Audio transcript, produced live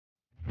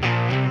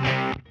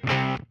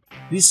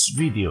This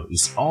video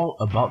is all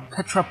about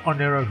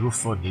Tetraponera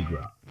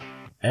rufornigra.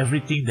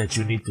 Everything that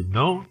you need to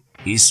know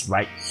is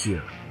right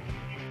here.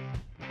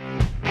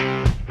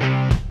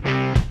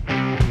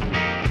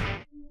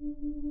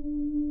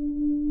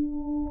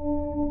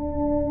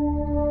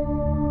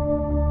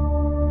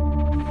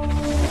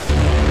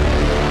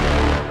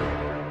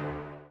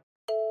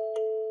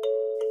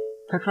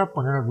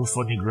 Tetraponera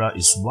rufornigra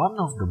is one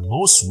of the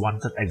most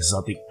wanted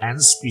exotic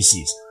ant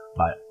species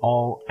by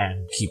all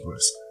ant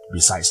keepers,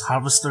 besides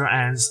harvester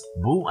ants,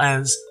 bull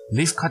ants,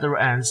 leafcutter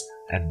ants,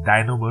 and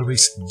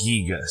Dinomyrmex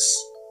gigas.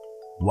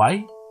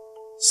 Why?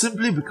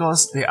 Simply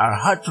because they are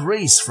hard to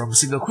raise from a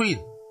single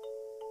queen.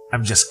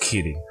 I'm just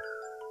kidding.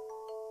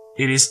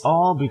 It is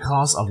all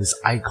because of its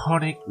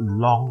iconic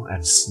long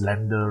and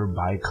slender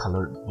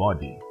bicolored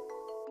body.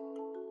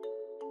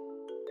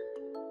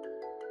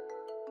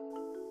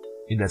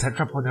 In the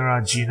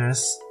Tetraponera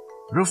genus,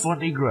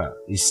 rufornigra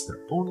is the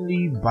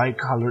only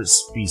bicolored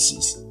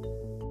species,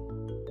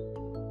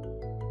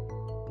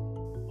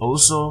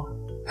 also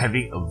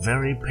having a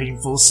very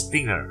painful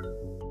stinger.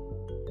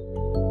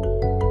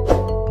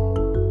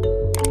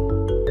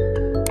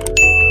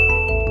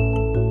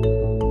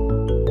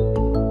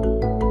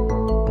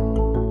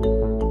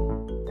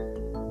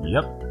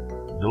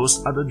 Yep,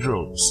 those are the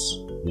drones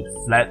with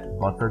flat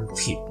bottom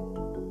tip.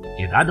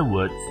 In other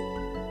words,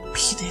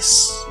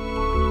 penis.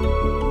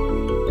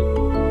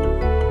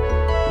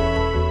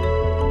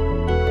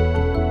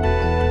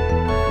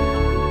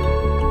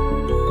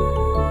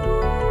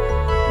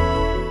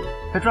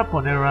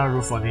 Tetraponera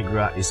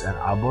rufornigra is an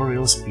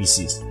arboreal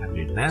species and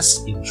they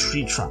nest in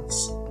tree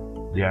trunks.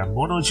 They are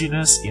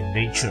monogynous in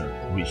nature,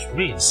 which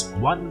means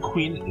one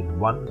queen in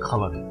one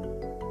colony.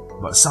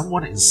 But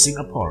someone in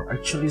Singapore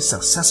actually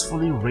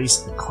successfully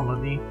raised a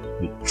colony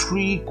with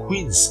 3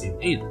 queens in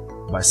it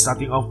by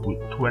starting off with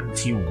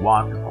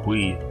 21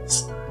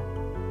 queens.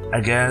 I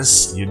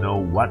guess you know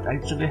what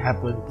actually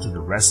happened to the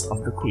rest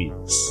of the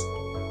queens.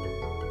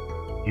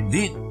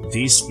 Indeed,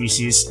 this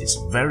species is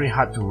very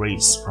hard to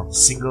raise from a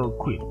single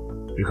queen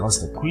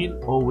because the queen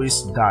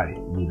always dies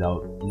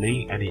without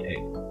laying any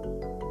egg.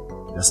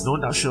 There's no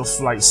nuptial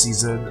flight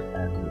season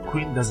and the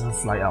queen doesn't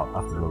fly out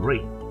after the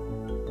rain.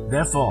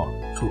 Therefore,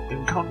 to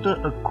encounter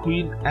a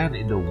queen ant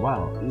in the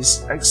wild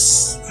is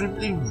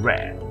extremely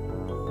rare.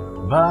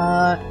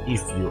 But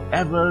if you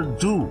ever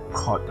do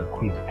caught a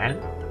queen ant,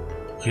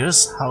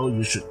 here's how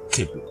you should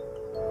keep it.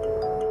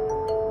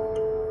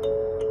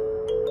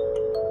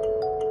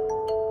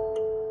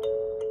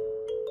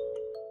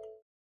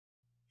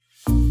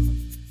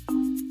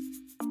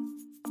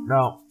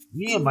 Now,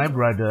 me and my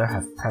brother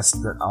have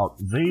tested out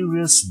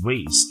various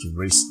ways to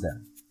raise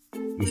them.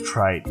 We've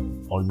tried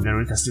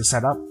ordinary testing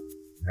setup,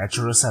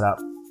 natural setup,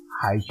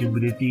 high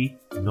humidity,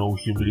 no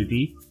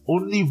humidity,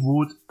 only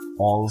wood,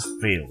 all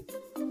failed.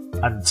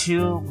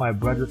 Until my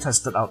brother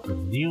tested out the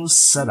new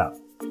setup,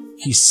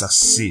 he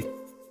succeeded.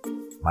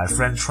 My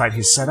friend tried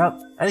his setup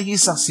and he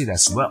succeeded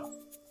as well.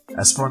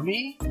 As for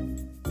me,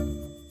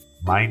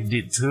 mine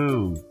did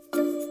too.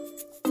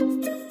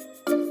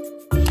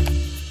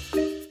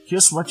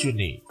 Here's what you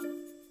need.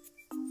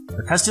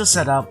 A test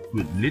setup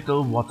with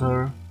little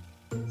water,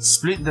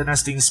 split the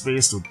nesting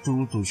space to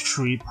 2 to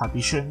 3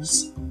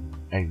 partitions,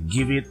 and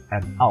give it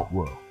an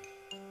outward.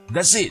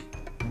 That's it!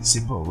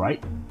 Simple,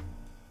 right?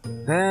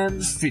 Then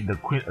feed the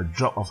queen a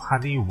drop of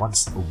honey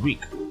once a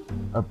week,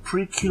 a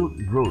pre-killed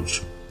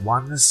roach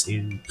once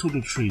in 2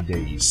 to 3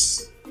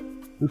 days.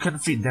 You can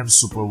feed them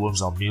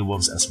superworms or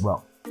mealworms as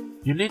well.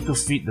 You need to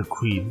feed the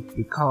queen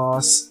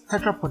because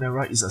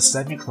Tetraponera is a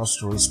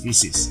semi-claustral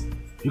species.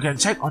 You can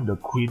check on the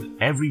queen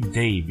every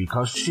day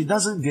because she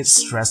doesn't get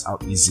stressed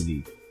out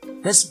easily.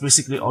 That's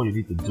basically all you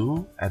need to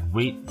do and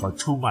wait for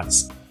 2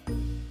 months.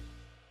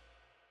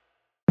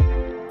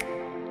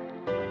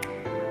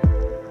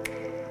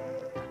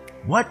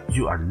 What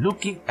you are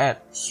looking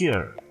at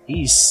here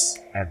is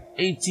an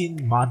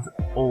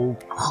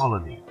 18-month-old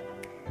colony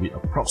with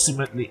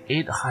approximately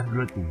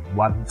 800 to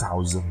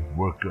 1,000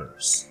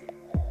 workers.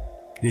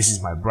 This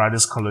is my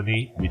brother's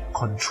colony with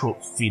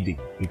controlled feeding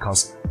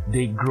because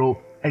they grow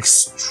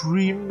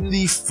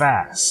extremely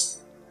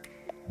fast.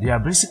 They are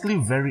basically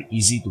very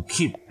easy to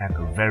keep and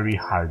a very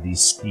hardy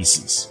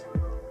species.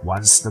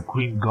 Once the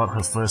queen got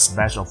her first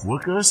batch of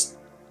workers,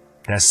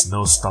 there's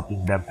no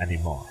stopping them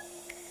anymore.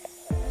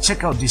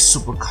 Check out this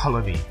super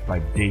colony by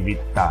David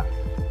Tan.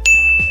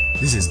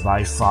 This is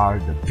by far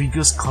the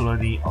biggest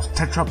colony of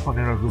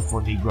Tetraponera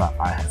rufornigra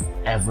I have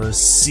ever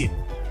seen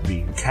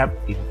being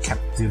kept in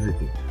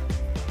captivity.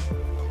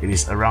 It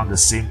is around the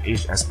same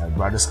age as my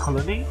brother's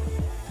colony,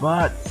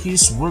 but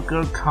his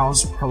worker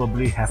counts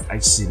probably have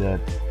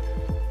exceeded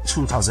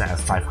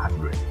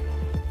 2,500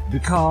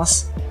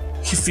 because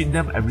he feeds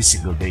them every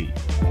single day.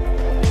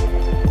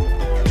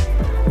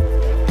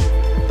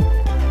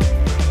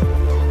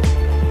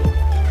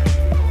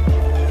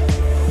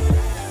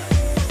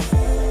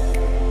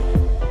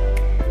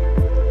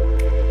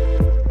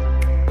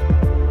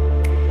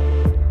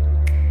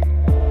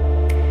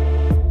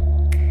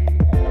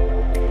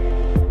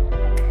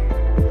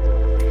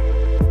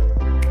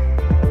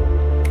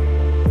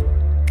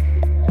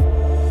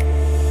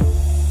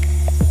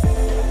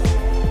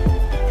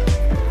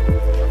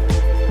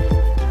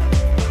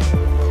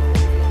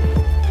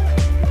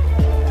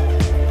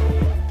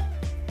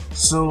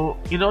 So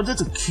in order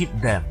to keep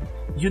them,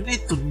 you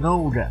need to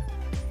know them.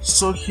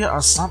 So here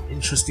are some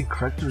interesting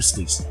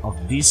characteristics of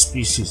these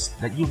species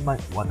that you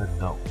might want to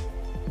know.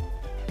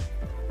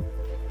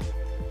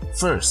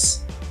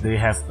 First, they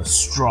have a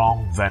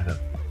strong venom,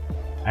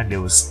 and they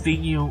will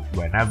sting you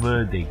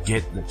whenever they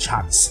get the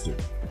chance to.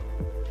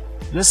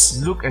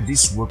 Just look at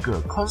this worker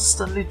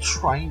constantly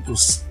trying to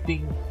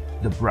sting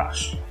the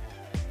brush.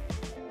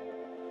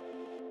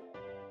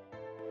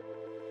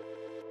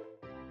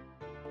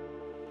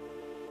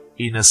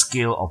 In a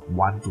scale of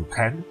 1 to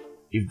 10,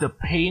 if the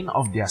pain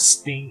of their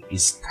sting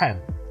is 10,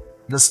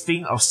 the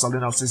sting of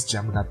Solenopsis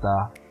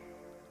geminata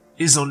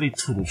is only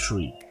 2 to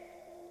 3.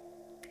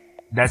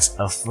 That's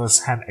a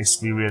first-hand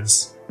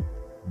experience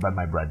by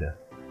my brother.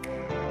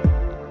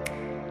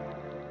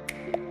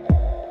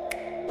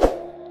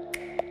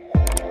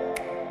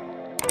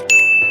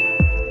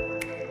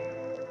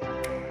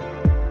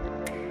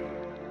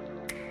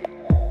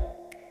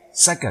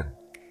 Second,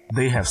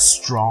 they have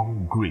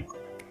strong grip.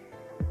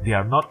 They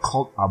are not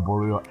called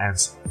arboreal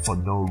ants for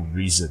no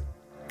reason.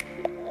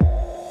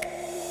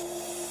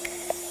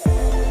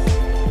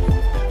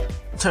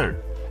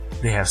 Third,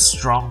 they have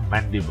strong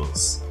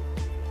mandibles.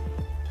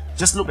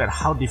 Just look at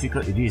how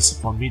difficult it is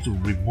for me to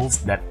remove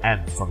that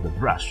ant from the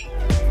brush.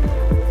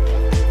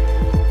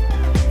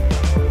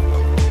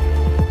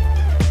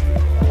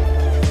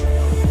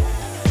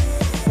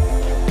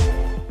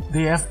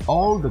 They have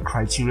all the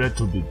criteria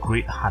to be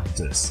great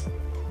hunters,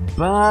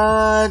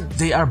 but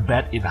they are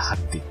bad in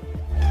hunting.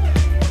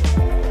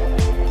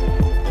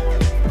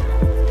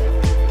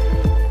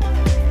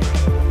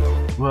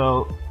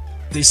 Well,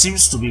 they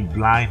seems to be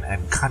blind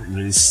and can't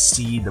really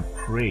see the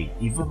prey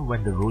even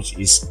when the roach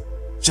is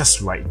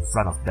just right in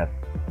front of them.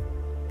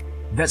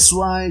 That's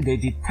why they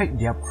detect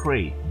their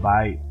prey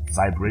by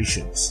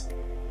vibrations.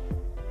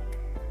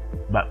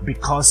 But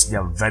because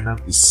their venom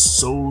is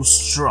so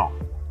strong,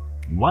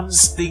 one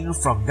sting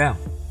from them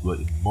will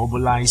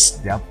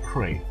immobilize their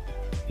prey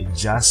in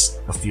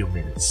just a few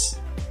minutes.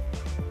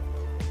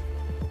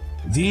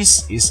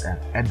 This is an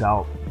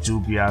adult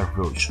dubia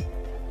roach,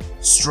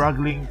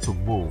 struggling to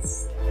move.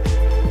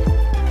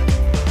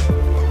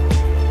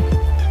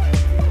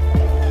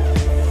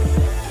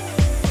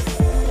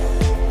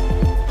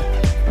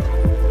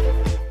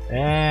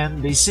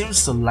 And they seem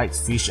to like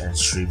fish and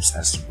shrimps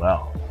as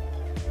well.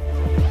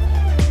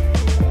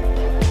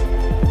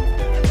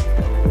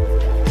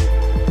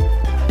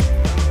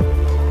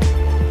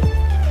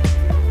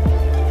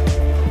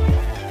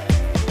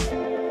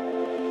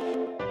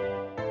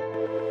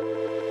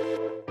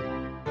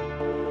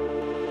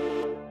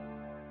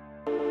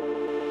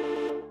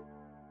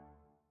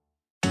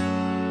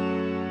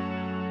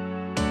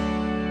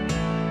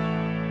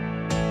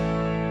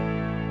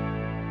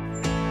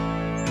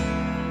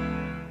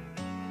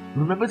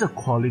 Remember the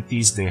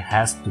qualities they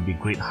have to be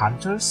great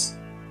hunters?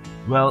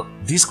 Well,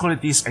 these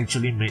qualities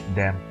actually made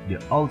them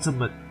the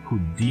ultimate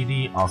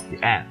Houdini of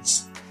the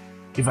ants.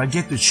 If I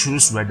get to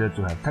choose whether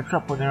to have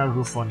Tetraponera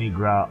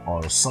rufornigra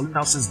or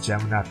Solenopsis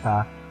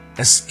geminata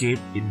escape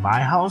in my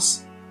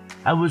house,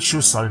 I will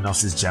choose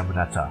Solenopsis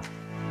geminata.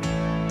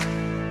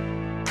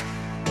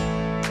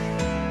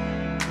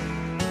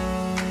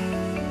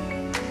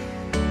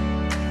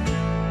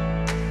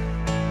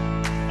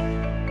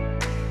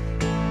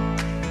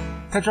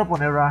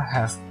 Tetraponera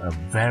have a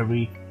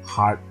very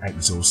hard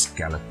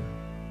exoskeleton,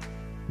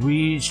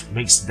 which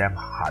makes them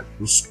hard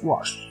to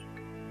squash.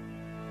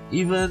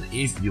 Even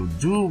if you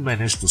do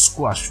manage to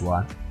squash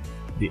one,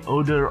 the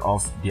odor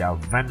of their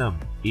venom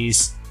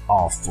is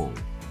awful.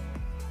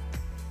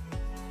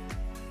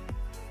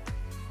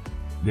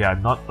 They are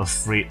not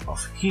afraid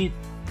of heat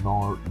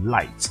nor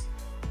light.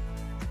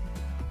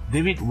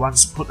 David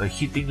once put a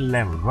heating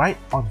lamp right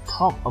on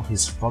top of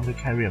his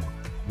formicarium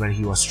when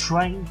he was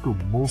trying to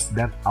move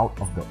them out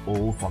of the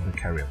old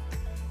formicarium.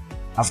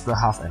 After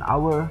half an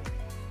hour,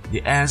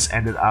 the ants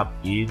ended up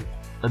in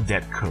a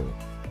dead curl.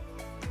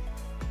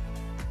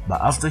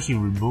 But after he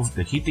removed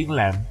the heating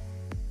lamp,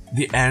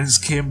 the ants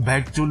came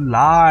back to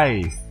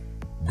life.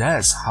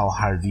 That's how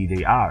hardy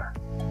they are.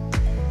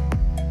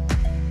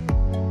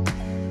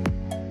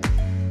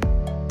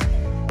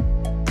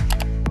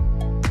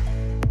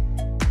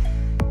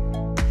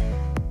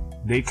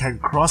 They can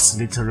cross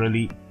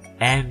literally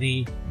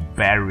any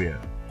barrier.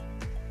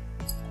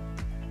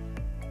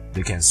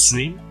 They can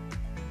swim,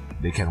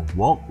 they can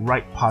walk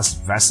right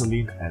past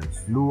Vaseline and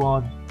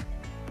Fluon.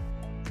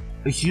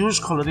 A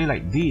huge colony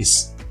like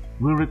this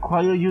will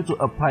require you to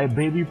apply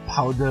baby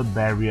powder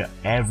barrier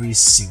every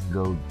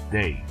single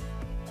day,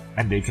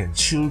 and they can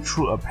chew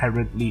through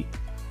apparently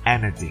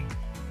anything.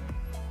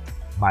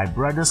 My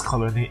brother's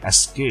colony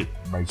escaped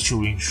by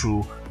chewing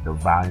through the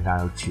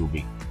vinyl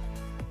tubing.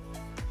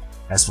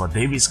 As for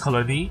David's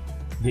colony,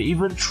 they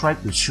even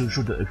tried to chew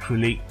through the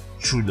acrylic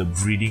through the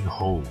breeding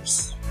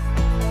holes.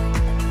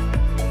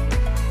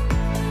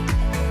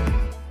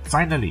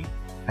 Finally,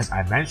 as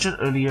I mentioned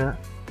earlier,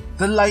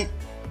 the light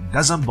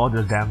doesn't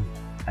bother them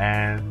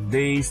and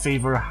they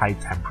favor high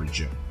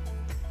temperature.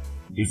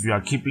 If you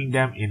are keeping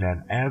them in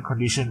an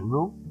air-conditioned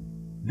room,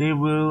 they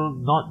will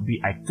not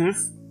be active,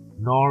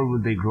 nor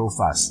will they grow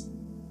fast.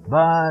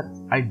 But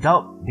I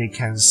doubt they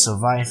can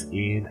survive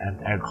in an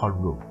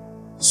aircon room.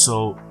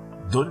 So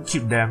don't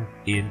keep them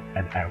in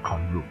an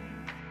aircon room.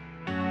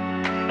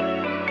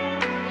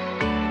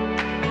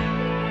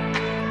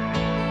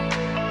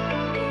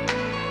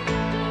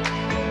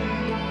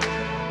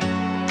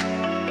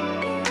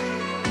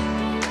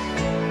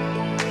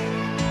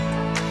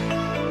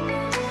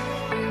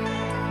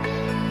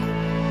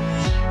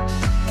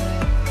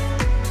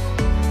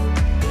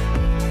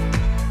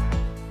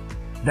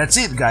 That's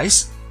it,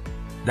 guys.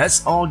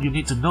 That's all you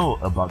need to know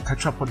about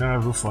Tetraponera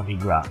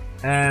rufornigra,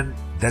 and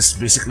that's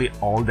basically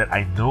all that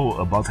I know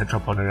about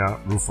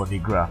Tetraponera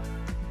rufornigra.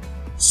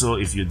 So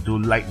if you do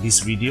like this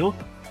video,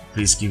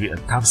 please give it a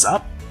thumbs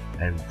up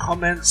and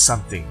comment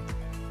something.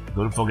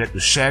 Don't forget to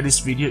share this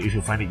video if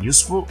you find it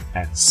useful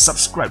and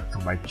subscribe to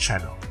my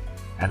channel.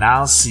 And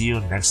I'll see you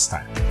next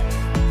time.